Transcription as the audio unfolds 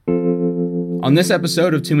On this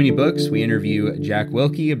episode of Too Many Books, we interview Jack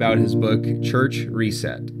Wilkie about his book, Church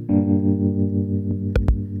Reset.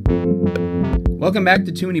 Welcome back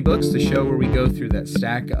to Too Many Books, the show where we go through that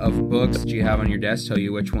stack of books that you have on your desk, tell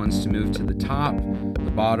you which ones to move to the top,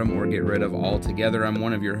 the bottom, or get rid of altogether. I'm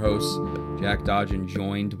one of your hosts, Jack Dodgen,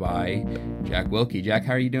 joined by Jack Wilkie. Jack,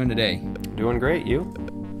 how are you doing today? Doing great, you?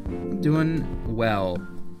 Doing well.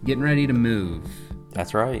 Getting ready to move.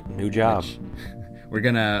 That's right, new job. We're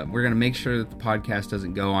gonna make sure that the podcast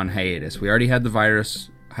doesn't go on hiatus. We already had the virus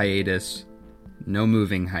hiatus, no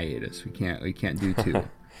moving hiatus. We can't do two.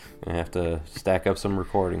 I have to stack up some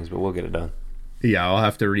recordings, but we'll get it done. Yeah, I'll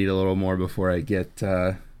have to read a little more before I get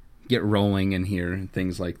rolling in here and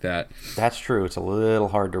things like that. That's true. It's a little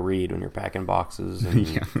hard to read when you're packing boxes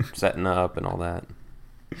and setting up and all that.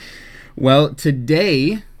 Well,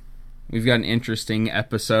 today we've got an interesting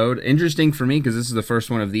episode. Interesting for me because this is the first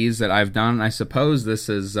one of these that I've done. I suppose this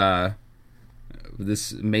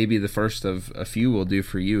may be the first of a few we'll do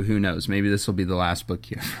for you. Who knows? Maybe this will be the last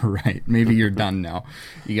book you ever write. Maybe you're done now.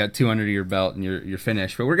 You got 2 under your belt and you're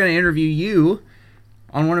finished. But we're going to interview you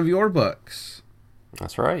on one of your books.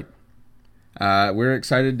 That's right. We're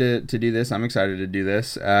excited to do this. I'm excited to do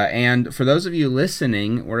this. And for those of you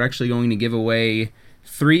listening, we're actually going to give away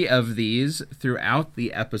 3 of these throughout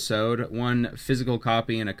the episode. 1 physical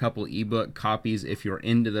copy and a couple ebook copies if you're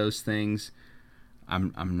into those things.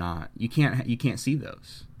 I'm not. You can't see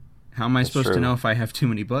those. How am I supposed to know if I have too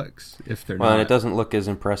many books if they're not? Well, and it doesn't look as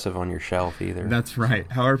impressive on your shelf either. That's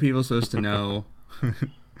right. How are people supposed to know?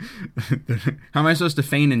 How am I supposed to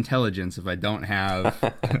feign intelligence if I don't have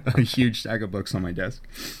a huge stack of books on my desk?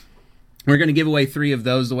 We're going to give away 3 of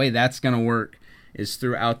those. The way that's going to work is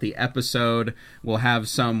throughout the episode. We'll have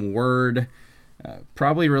some word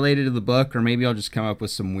probably related to the book, or maybe I'll just come up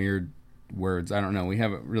with some weird words. I don't know. We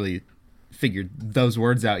haven't really figured those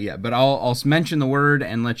words out yet, but I'll mention the word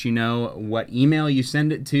and let you know what email you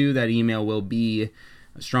send it to. That email will be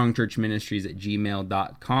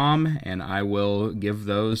strongchurchministries@gmail.com, and I will give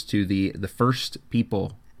those to the first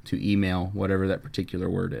people to email whatever that particular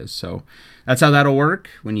word is. So that's how that'll work.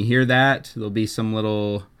 When you hear that, there'll be some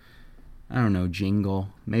little, I don't know,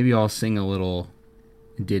 jingle. Maybe I'll sing a little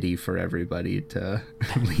ditty for everybody to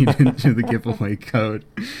lead into the giveaway code.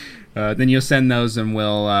 Then you'll send those and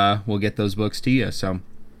we'll get those books to you. So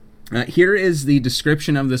here is the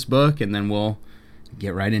description of this book, and then we'll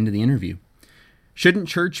get right into the interview. Shouldn't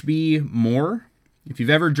church be more? If you've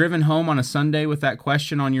ever driven home on a Sunday with that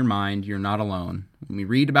question on your mind, you're not alone. When we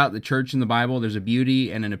read about the church in the Bible, there's a beauty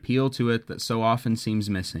and an appeal to it that so often seems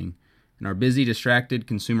missing. In our busy, distracted,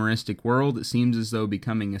 consumeristic world, it seems as though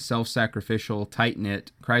becoming a self-sacrificial,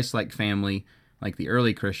 tight-knit, Christ-like family like the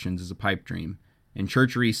early Christians is a pipe dream. In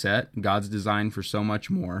Church Reset, God's design for so much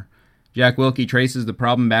more, Jack Wilkie traces the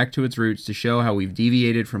problem back to its roots to show how we've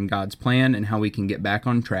deviated from God's plan and how we can get back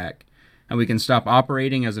on track. How we can stop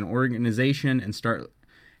operating as an organization and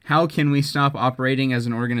How can we stop operating as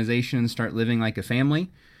an organization and start living like a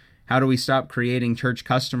family? How do we stop creating church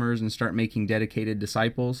customers and start making dedicated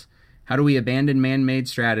disciples? How do we abandon man-made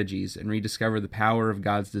strategies and rediscover the power of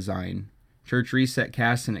God's design? Church Reset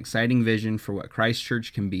casts an exciting vision for what Christ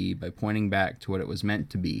Church can be by pointing back to what it was meant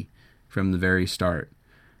to be from the very start.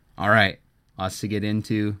 All right, lots to get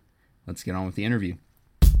into. Let's get on with the interview.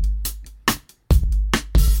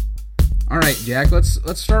 All right, Jack, let's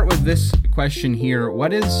start with this question here.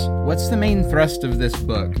 What's the main thrust of this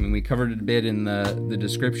book? I mean, we covered it a bit in the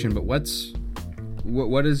description, but what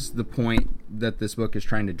is the point that this book is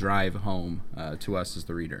trying to drive home to us as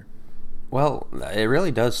the reader? Well, it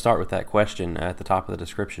really does start with that question at the top of the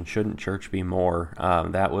description. Shouldn't church be more?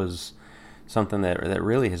 That was something that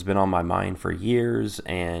really has been on my mind for years,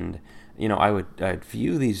 and I'd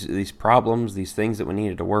view these problems, these things that we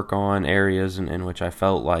needed to work on, areas in which I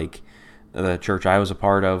felt like the church I was a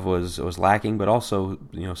part of was lacking, but also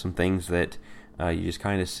some things that you just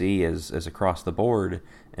kind of see as across the board.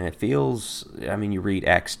 And it feels, you read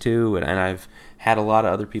Acts 2, and I've had a lot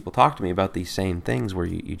of other people talk to me about these same things where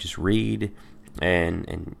you just read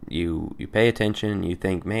and you pay attention and you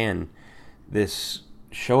think, man, this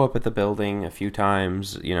show up at the building a few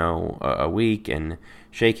times, a week and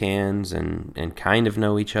shake hands and kind of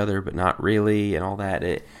know each other, but not really, and all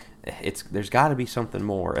that. There's got to be something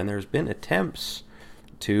more, and there's been attempts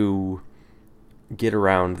to get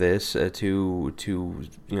around this, to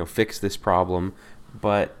fix this problem,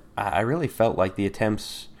 but I really felt like the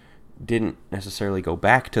attempts didn't necessarily go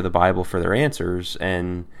back to the Bible for their answers,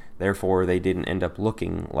 and therefore they didn't end up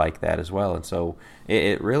looking like that as well. And so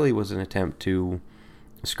it really was an attempt to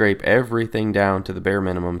scrape everything down to the bare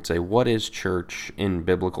minimum, say what is church in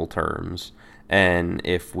biblical terms, And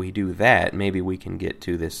if we do that, maybe we can get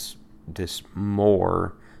to this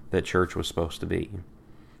more that church was supposed to be.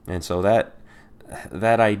 And so that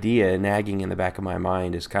idea nagging in the back of my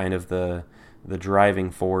mind is kind of the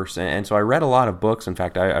driving force. And so I read a lot of books. In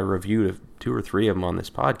fact, I reviewed 2 or 3 of them on this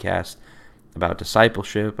podcast about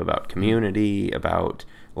discipleship, about community, about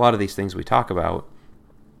a lot of these things we talk about.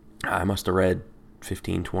 I must have read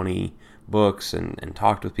 15, 20 books and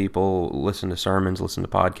talked with people, listened to sermons, listened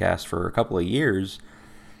to podcasts for a couple of years.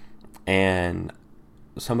 And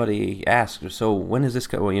somebody asked, so when is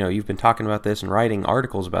this, well, you've been talking about this and writing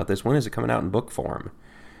articles about this, when is it coming out in book form?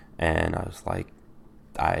 And I was like,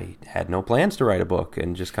 I had no plans to write a book,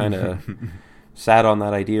 and just kind of sat on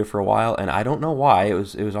that idea for a while. And I don't know why, it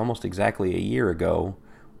was almost exactly a year ago.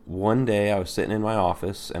 One day I was sitting in my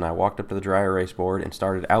office and I walked up to the dry erase board and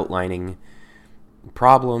started outlining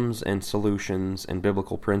problems and solutions and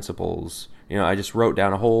biblical principles. I just wrote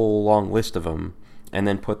down a whole long list of them and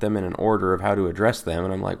then put them in an order of how to address them.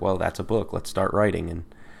 And I'm like, well, that's a book. Let's start writing. And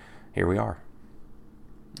here we are.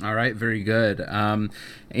 All right. Very good. I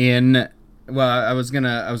was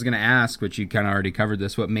gonna ask, but you kind of already covered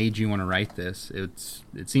this. What made you want to write this?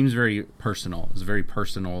 It seems very personal. It's a very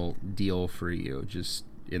personal deal for you. Just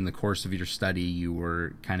in the course of your study, you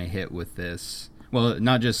were kind of hit with this. Well,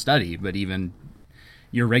 not just study, but even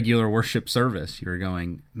your regular worship service. You were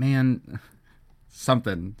going, man,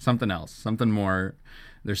 something else, something more.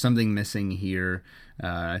 There's something missing here.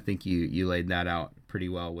 I think you laid that out pretty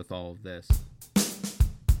well with all of this.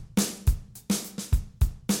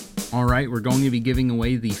 All right, we're going to be giving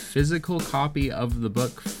away the physical copy of the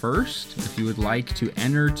book first. If you would like to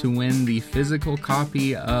enter to win the physical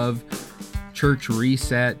copy of Church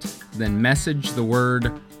Reset, then message the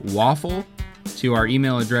word waffle to our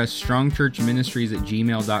email address,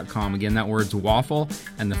 strongchurchministries@gmail.com. Again, that word's waffle,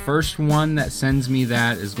 and the first one that sends me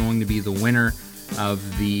that is going to be the winner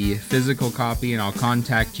of the physical copy, and I'll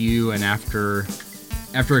contact you, and after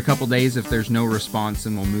a couple days, if there's no response,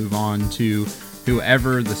 then we'll move on to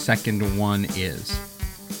whoever the second one is.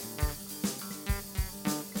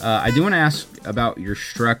 I do want to ask about your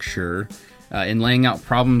structure in laying out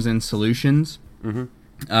problems and solutions. Mm-hmm.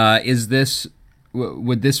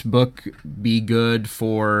 Would this book be good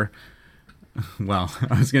for, well,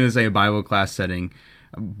 I was going to say a Bible class setting,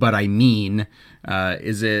 but I mean,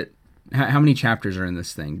 is it, how many chapters are in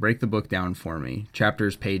this thing? Break the book down for me.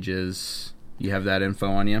 Chapters, pages, you have that info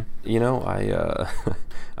on you?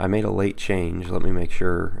 I made a late change. Let me make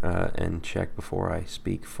sure and check before I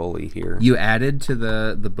speak fully here. You added to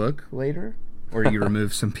the book later? Or you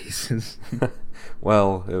removed some pieces?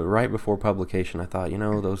 Well, right before publication, I thought,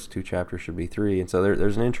 those 2 chapters should be 3. And so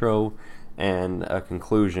there's an intro and a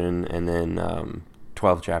conclusion, and then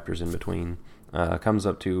 12 chapters in between. Comes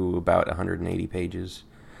up to about 180 pages.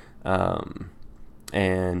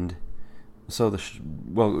 And so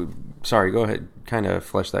sorry, go ahead. Kind of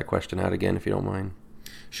flesh that question out again, if you don't mind.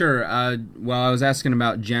 Sure. Well, I was asking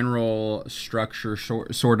about general structure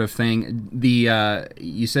sort of thing.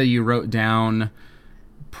 You said you wrote down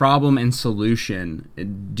problem and solution.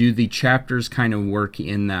 Do the chapters kind of work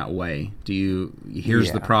in that way?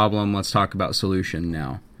 Here's the problem, let's talk about solution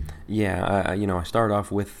now. Yeah, I start off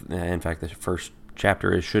with, in fact, the first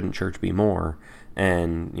chapter is Shouldn't Church Be More?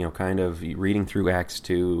 And, kind of reading through Acts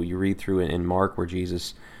 2, you read through it in Mark where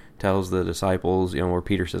Jesus tells the disciples, where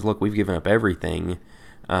Peter says, look, we've given up everything.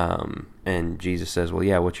 And Jesus says, well,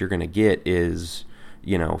 yeah, what you're going to get is,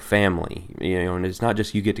 family, and it's not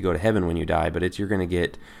just you get to go to heaven when you die, but it's you're going to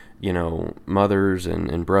get, mothers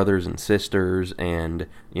and brothers and sisters and,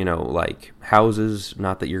 like houses,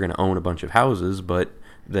 not that you're going to own a bunch of houses, but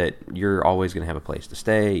that you're always going to have a place to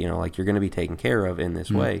stay, like you're going to be taken care of in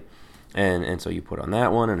this way. And so you put on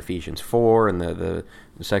that one and Ephesians 4 and the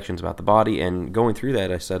sections about the body, and going through that,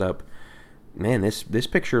 I set up, man, this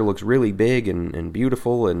picture looks really big and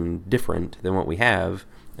beautiful and different than what we have.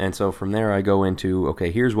 And so from there I go into, okay,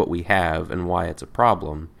 here's what we have and why it's a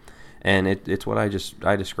problem. And it's what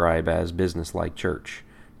I describe as business-like church.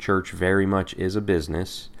 Church very much is a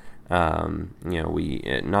business. We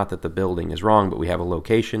not that the building is wrong, but we have a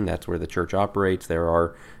location. That's where the church operates. There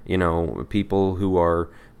are, people who are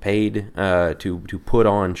paid to put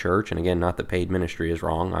on church. And again, not that paid ministry is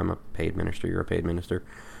wrong. I'm a paid minister. You're a paid minister.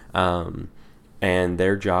 And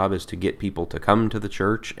their job is to get people to come to the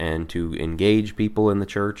church and to engage people in the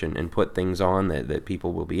church and put things on that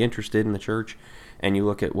people will be interested in the church. And you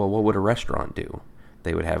look at, well, what would a restaurant do?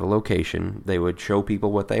 They would have a location. They would show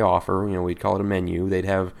people what they offer. We'd call it a menu. They'd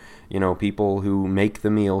have, people who make the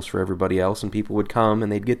meals for everybody else, and people would come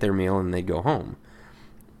and they'd get their meal and they'd go home.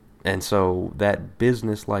 And so that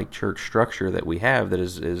business-like church structure that we have that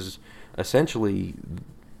is essentially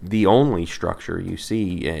the only structure you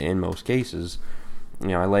see in most cases.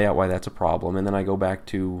 I lay out why that's a problem, and then I go back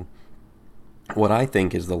to what I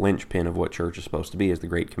think is the linchpin of what church is supposed to be, is the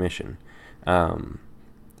Great Commission.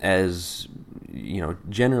 As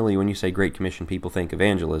generally when you say Great Commission, people think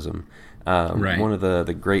evangelism. Right. One of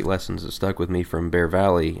the great lessons that stuck with me from Bear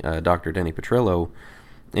Valley, Dr. Denny Petrillo,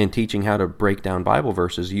 in teaching how to break down Bible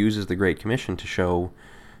verses, uses the Great Commission to show,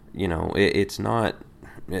 it's not,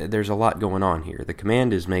 there's a lot going on here. The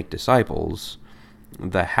command is make disciples.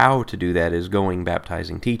 The how to do that is going,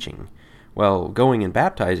 baptizing, teaching. Well, going and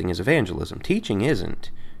baptizing is evangelism. Teaching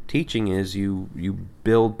isn't. Teaching is you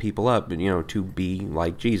build people up, to be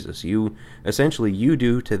like Jesus. You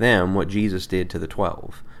do to them what Jesus did to the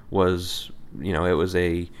 12. It was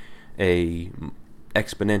a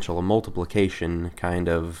exponential, a multiplication kind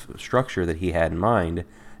of structure that he had in mind,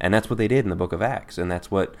 and that's what they did in the book of Acts, and that's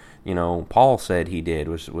what Paul said he did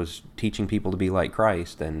was teaching people to be like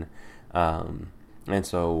Christ, and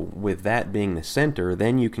so with that being the center,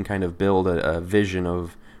 then you can kind of build a vision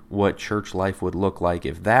of what church life would look like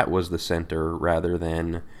if that was the center, rather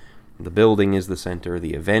than the building is the center,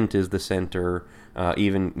 the event is the center,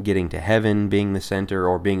 even getting to heaven being the center,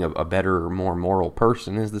 or being a better, more moral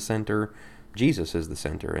person is the center. Jesus is the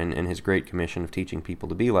center, and his Great Commission of teaching people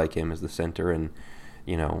to be like him is the center. And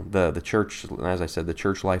the church, as I said, the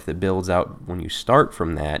church life that builds out when you start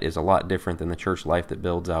from that is a lot different than the church life that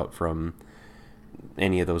builds out from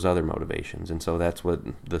any of those other motivations. And so that's what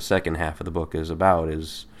the second half of the book is about,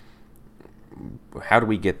 is how do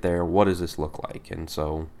we get there? What does this look like? And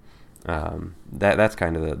so that's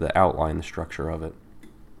kind of the outline, the structure of it.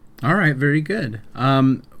 All right, very good.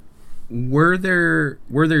 Were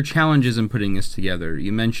there challenges in putting this together?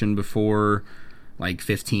 You mentioned before, like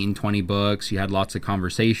 15, 20 books. You had lots of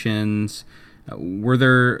conversations. Were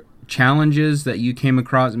there challenges that you came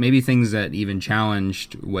across, maybe things that even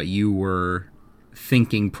challenged what you were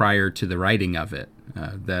thinking prior to the writing of it,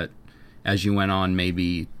 that as you went on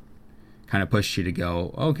maybe kind of pushed you to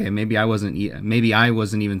go, okay, maybe I wasn't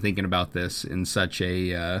even thinking about this in such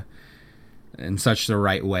the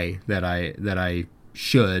right way that I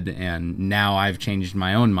should, and now I've changed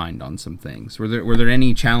my own mind on some things. Were there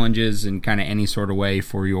any challenges in kind of any sort of way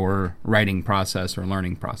for your writing process or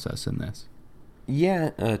learning process in this? Yeah,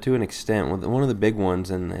 to an extent. One of the big ones,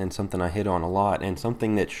 and something I hit on a lot, and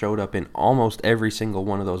something that showed up in almost every single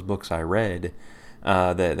one of those books I read,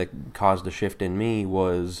 that caused a shift in me,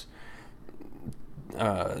 was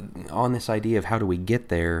on this idea of how do we get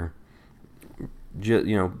there.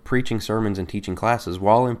 Preaching sermons and teaching classes,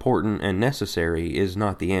 while important and necessary, is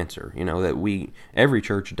not the answer. Every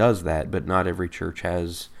church does that, but not every church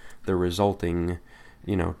has the resulting,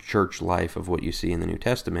 church life of what you see in the New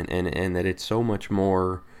Testament, and that it's so much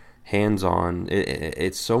more hands-on.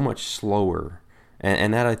 It's so much slower,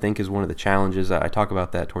 and that I think is one of the challenges. I talk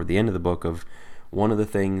about that toward the end of the book. Of one of the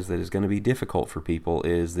things that is going to be difficult for people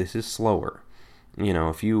is this is slower.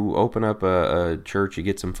 If you open up a church, you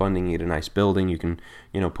get some funding, you get a nice building, you can,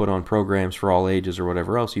 put on programs for all ages or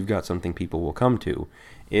whatever else, you've got something people will come to.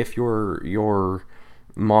 If your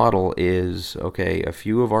model is, okay, a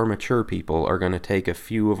few of our mature people are going to take a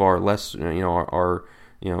few of our less, our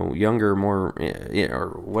younger, more,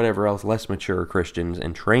 or whatever else, less mature Christians,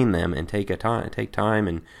 and train them and take time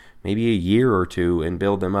and maybe a year or two and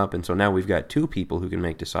build them up. And so now we've got 2 people who can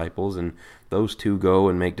make disciples, and those 2 go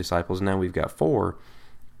and make disciples, and now we've got 4.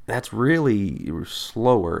 That's really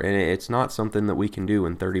slower, and it's not something that we can do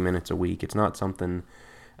in 30 minutes a week. It's not something,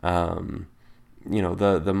 the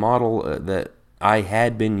model that I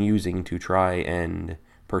had been using to try and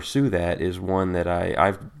pursue that is one that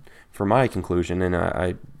I've, for my conclusion, and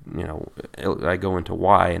I go into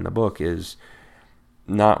why in the book, is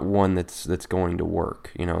not one that's going to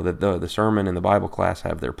work. That the sermon and the Bible class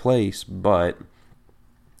have their place, but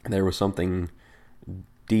there was something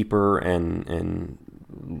deeper and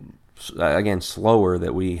again slower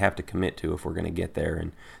that we have to commit to if we're going to get there,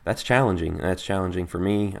 and that's challenging. That's challenging for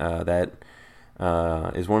me. That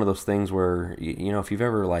is one of those things where if you've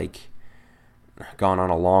ever gone on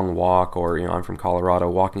a long walk, or I'm from Colorado,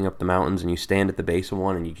 walking up the mountains, and you stand at the base of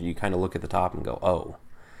one, and you kind of look at the top and go, oh,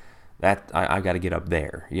 that I've got to get up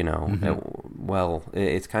there, Mm-hmm. Well,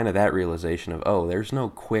 it's kind of that realization of, oh, there's no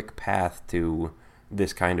quick path to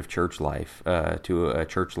this kind of church life, to a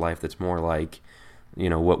church life that's more like,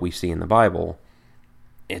 what we see in the Bible.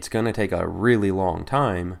 It's going to take a really long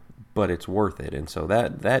time, but it's worth it. And so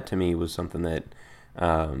that to me was something that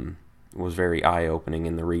was very eye-opening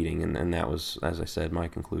in the reading, and that was, as I said, my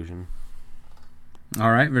conclusion.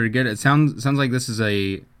 All right, very good. It sounds like this is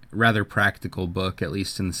a rather practical book, at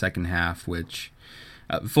least in the second half, which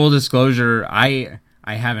Full disclosure, I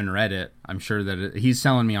haven't read it. I'm sure that he's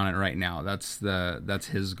selling me on it right now. That's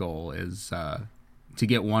his goal, is to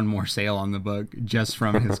get one more sale on the book just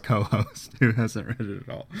from his co-host who hasn't read it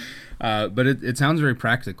at all. But it sounds very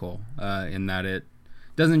practical in that it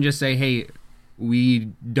doesn't just say, hey,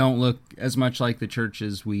 we don't look as much like the church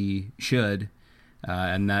as we should,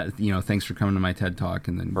 and that, thanks for coming to my TED Talk,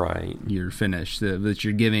 and then right, you're finished. That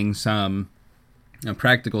you're giving some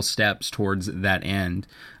practical steps towards that end.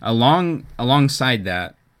 Alongside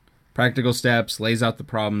that, practical steps, lays out the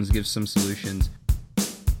problems, gives some solutions.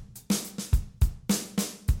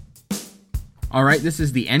 All right, this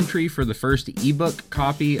is the entry for the first ebook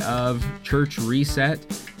copy of Church Reset.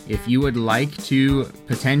 If you would like to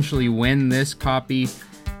potentially win this copy,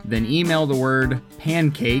 then email the word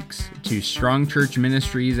pancakes to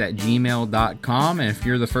strongchurchministries@gmail.com. And if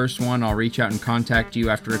you're the first one, I'll reach out and contact you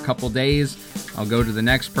after a couple days. I'll go to the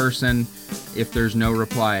next person if there's no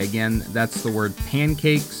reply. Again, that's the word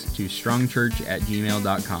pancakes to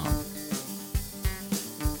strongchurch@gmail.com.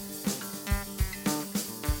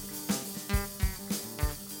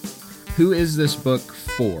 Who is this book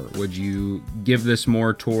for? Would you give this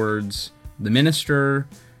more towards the minister,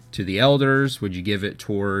 to the elders? Would you give it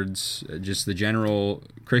towards just the general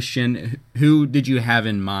Christian? Who did you have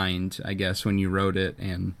in mind, I guess, when you wrote it,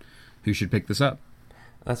 and who should pick this up?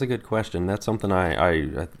 That's a good question. That's something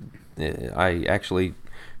I actually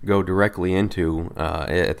go directly into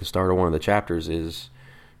at the start of one of the chapters, is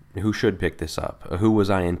who should pick this up? Who was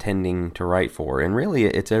I intending to write for? And really,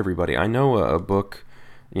 it's everybody. I know a book,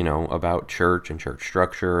 about church and church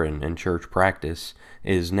structure and church practice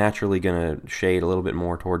is naturally going to shade a little bit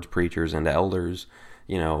more towards preachers and elders,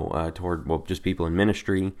 toward just people in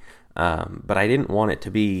ministry. But I didn't want it to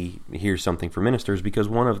be, here's something for ministers, because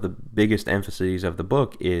one of the biggest emphases of the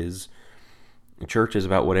book is church is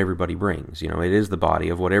about what everybody brings. It is the body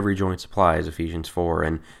of what every joint supplies, Ephesians 4,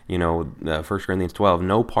 and 1 Corinthians 12.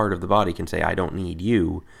 No part of the body can say, I don't need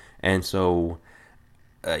you. And so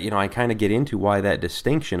I kind of get into why that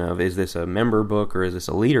distinction of, is this a member book or is this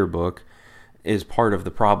a leader book, is part of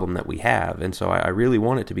the problem that we have. And so I really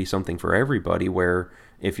want it to be something for everybody, where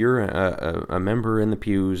if you're a member in the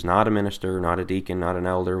pews, not a minister, not a deacon, not an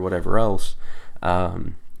elder, whatever else,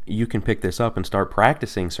 you can pick this up and start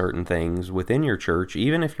practicing certain things within your church,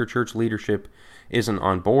 even if your church leadership isn't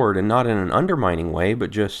on board, and not in an undermining way,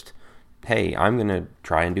 but just, hey, I'm going to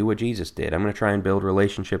try and do what Jesus did. I'm going to try and build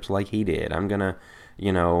relationships like he did. I'm going to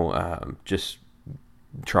just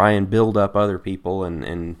try and build up other people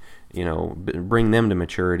and bring them to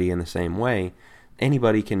maturity in the same way.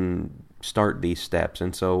 Anybody can start these steps,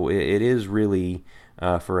 and so it is really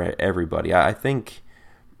for everybody. I think,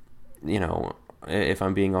 if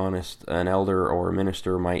I'm being honest, an elder or a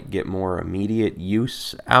minister might get more immediate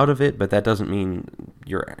use out of it, but that doesn't mean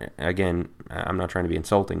again, I'm not trying to be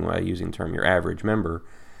insulting by using the term your average member.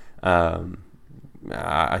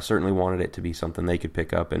 I certainly wanted it to be something they could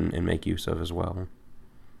pick up and make use of as well.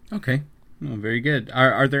 Okay. Well, very good.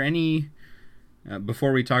 Are there any,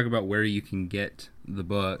 before we talk about where you can get the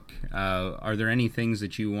book, are there any things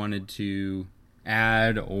that you wanted to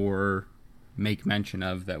add or make mention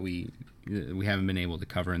of that we haven't been able to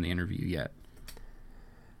cover in the interview yet?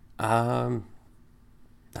 I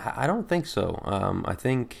don't think so. I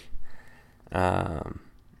think,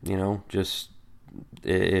 just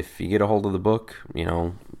if you get a hold of the book,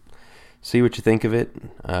 see what you think of it.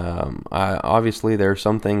 Obviously, there are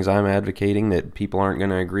some things I'm advocating that people aren't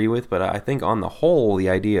going to agree with, but I think on the whole, the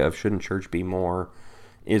idea of shouldn't church be more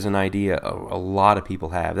is an idea a lot of people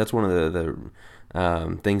have. That's one of the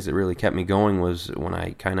things that really kept me going, was when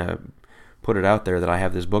I kind of put it out there that I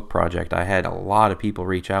have this book project. I had a lot of people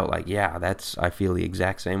reach out like, yeah, I feel the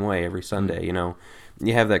exact same way every Sunday.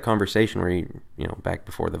 You have that conversation where back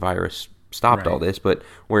before the virus stopped all this, but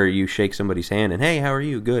where you shake somebody's hand and, hey, how are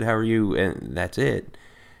you? Good, how are you? And that's it.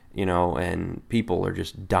 And people are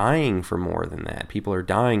just dying for more than that. People are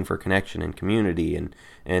dying for connection and community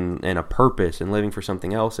and a purpose and living for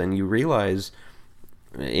something else. And you realize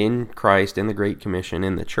in Christ, in the Great Commission,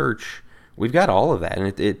 in the church, we've got all of that.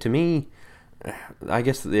 And it to me, I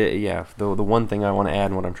guess, the one thing I want to add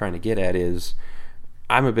and what I'm trying to get at is,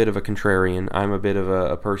 I'm a bit of a contrarian. I'm a bit of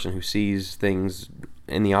a person who sees things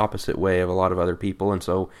in the opposite way of a lot of other people. And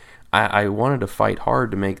so I wanted to fight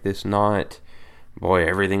hard to make this not, boy,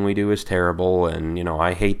 everything we do is terrible and,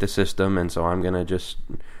 I hate the system, and so I'm going to just,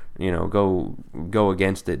 go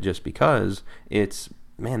against it just because. It's,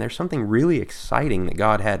 man, there's something really exciting that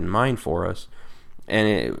God had in mind for us,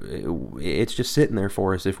 and it's just sitting there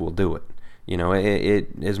for us if we'll do it. It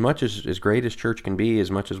as much as great as church can be,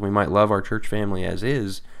 as much as we might love our church family as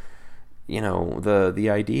is, the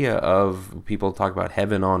idea of people talk about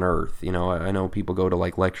heaven on earth. I know people go to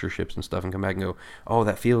like lectureships and stuff and come back and go, oh,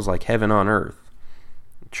 that feels like heaven on earth.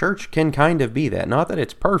 Church can kind of be that. Not that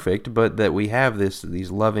it's perfect, but that we have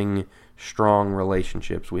these loving, strong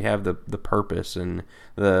relationships. We have the purpose and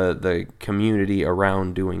the community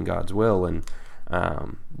around doing God's will. And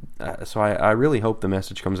so I really hope the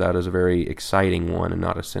message comes out as a very exciting one and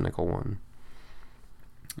not a cynical one.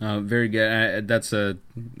 Very good. That's I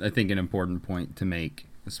think an important point to make,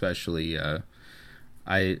 especially I'm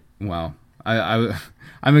a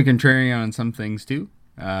contrarian on some things too.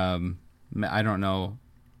 I don't know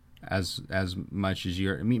as much as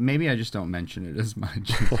you're. Maybe I just don't mention it as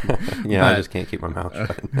much. Yeah, I just can't keep my mouth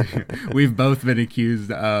shut. We've both been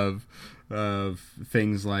accused of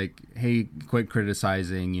things like, hey, quit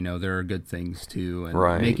criticizing. There are good things too, and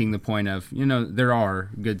right. Making the point of there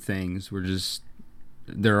are good things.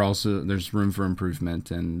 There's room for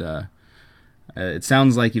improvement, and it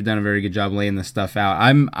sounds like you've done a very good job laying this stuff out.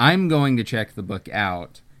 I'm going to check the book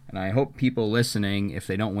out. And I hope people listening, if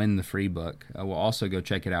they don't win the free book, will also go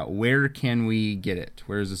check it out. Where can we get it?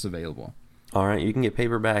 Where is this available? All right, you can get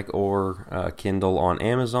paperback or Kindle on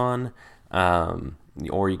Amazon,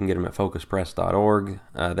 or you can get them at focuspress.org.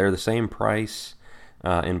 They're the same price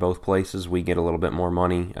in both places. We get a little bit more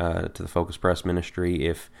money to the Focus Press ministry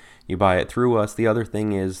if you buy it through us. The other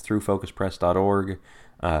thing is through focuspress.org,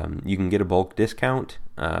 you can get a bulk discount.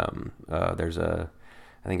 There's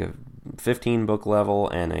I think a 15 book level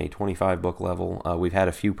and a 25 book level. We've had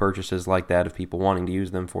a few purchases like that of people wanting to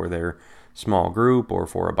use them for their small group or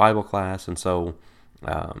for a Bible class. And so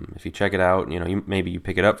if you check it out, maybe you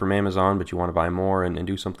pick it up from Amazon, but you want to buy more and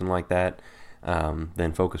do something like that,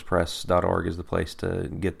 then focuspress.org is the place to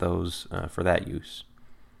get those for that use.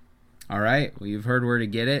 All right. Well, you've heard where to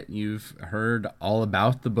get it. You've heard all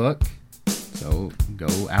about the book. So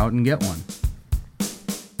go out and get one.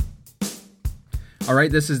 All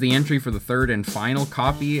right, this is the entry for the third and final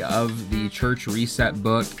copy of the Church Reset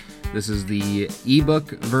book. This is the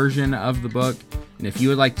ebook version of the book. And if you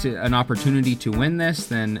would like an opportunity to win this,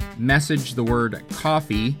 then message the word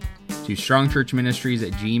coffee to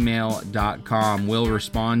strongchurchministries@gmail.com. We'll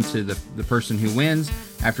respond to the person who wins.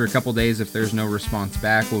 After a couple days, if there's no response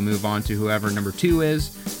back, we'll move on to whoever number 2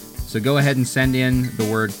 is. So go ahead and send in the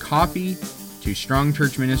word coffee to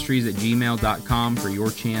strongchurchministries@gmail.com for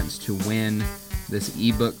your chance to win this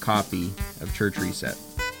ebook copy of Church Reset.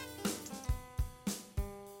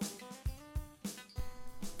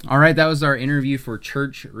 All right, that was our interview for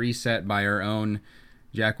Church Reset by our own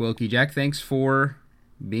Jack Wilkie. Jack, thanks for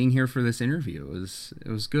being here for this interview. It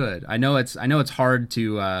was good. I know it's hard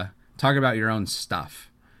to talk about your own stuff.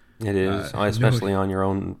 It is, especially on your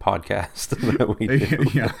own podcast that we do.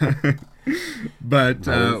 Yeah. But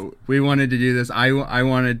we wanted to do this. I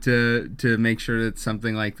wanted to make sure that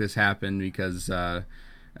something like this happened because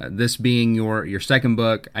this being your second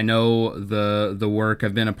book, I know the work.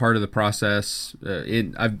 I've been a part of the process.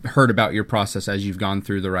 I've heard about your process as you've gone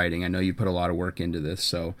through the writing. I know you put a lot of work into this.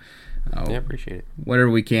 So I appreciate it.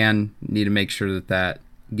 Whatever we can, need to make sure that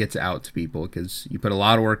gets out to people because you put a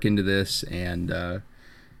lot of work into this, and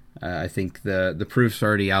I think the proof's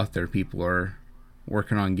already out there. People are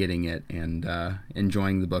working on getting it and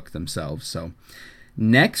enjoying the book themselves. So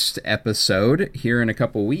next episode, here in a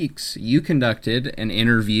couple weeks, you conducted an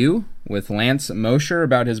interview with Lance Mosher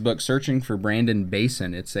about his book Searching for Brandon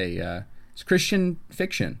Basin. It's it's Christian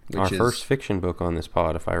fiction. Our first fiction book on this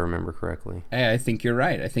pod, if I remember correctly. I think you're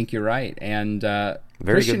right. And very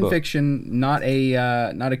Christian good book. Fiction, not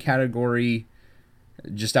a category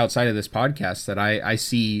just outside of this podcast that I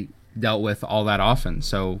see dealt with all that often.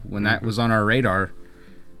 So when that was on our radar,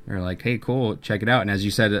 we were like, hey, cool, check it out. And as you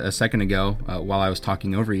said a second ago, while I was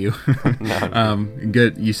talking over you,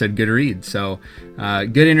 good. You said good read. So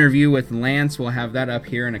good interview with Lance. We'll have that up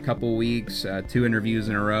here in a couple weeks, 2 interviews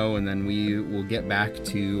in a row, and then we will get back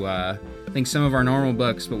to, I think, some of our normal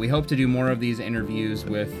books. But we hope to do more of these interviews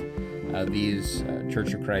with these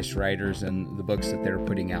Church of Christ writers and the books that they're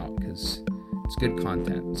putting out, because it's good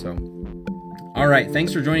content. So, all right,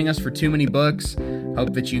 thanks for joining us for Too Many Books.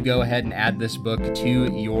 Hope that you go ahead and add this book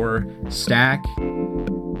to your stack.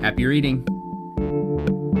 Happy reading.